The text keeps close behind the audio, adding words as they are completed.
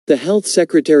The health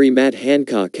secretary Matt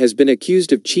Hancock has been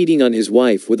accused of cheating on his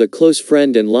wife with a close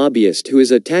friend and lobbyist who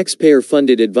is a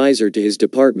taxpayer-funded advisor to his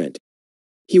department.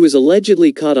 He was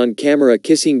allegedly caught on camera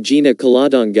kissing Gina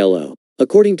Coladangelo,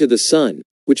 according to The Sun,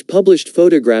 which published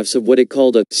photographs of what it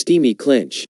called a steamy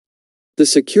clinch. The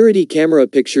security camera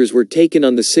pictures were taken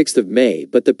on the 6th of May,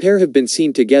 but the pair have been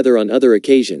seen together on other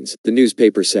occasions, the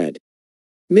newspaper said.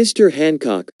 Mr.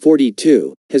 Hancock,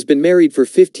 42, has been married for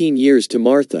 15 years to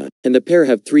Martha, and the pair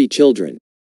have 3 children.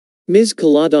 Ms.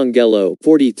 Coladangelo,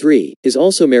 43, is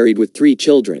also married with 3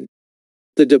 children.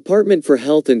 The Department for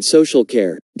Health and Social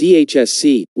Care,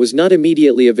 Dhsc, was not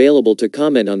immediately available to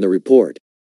comment on the report.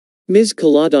 Ms.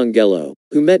 Coladangelo,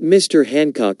 who met Mr.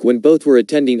 Hancock when both were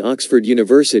attending Oxford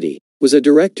University, was a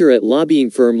director at lobbying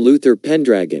firm Luther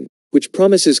Pendragon, which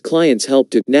promises clients help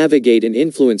to navigate and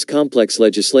influence complex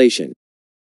legislation.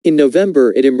 In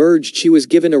November it emerged she was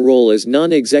given a role as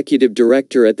non-executive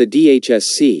director at the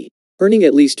Dhsc, earning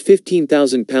at least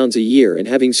 £15,000 a year and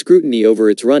having scrutiny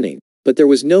over its running, but there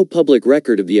was no public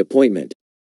record of the appointment.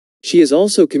 She is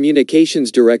also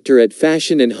communications director at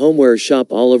fashion and homeware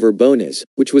shop Oliver Bonas,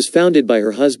 which was founded by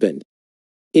her husband.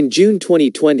 In June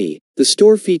 2020, the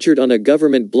store featured on a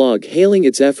government blog hailing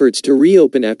its efforts to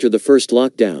reopen after the first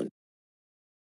lockdown.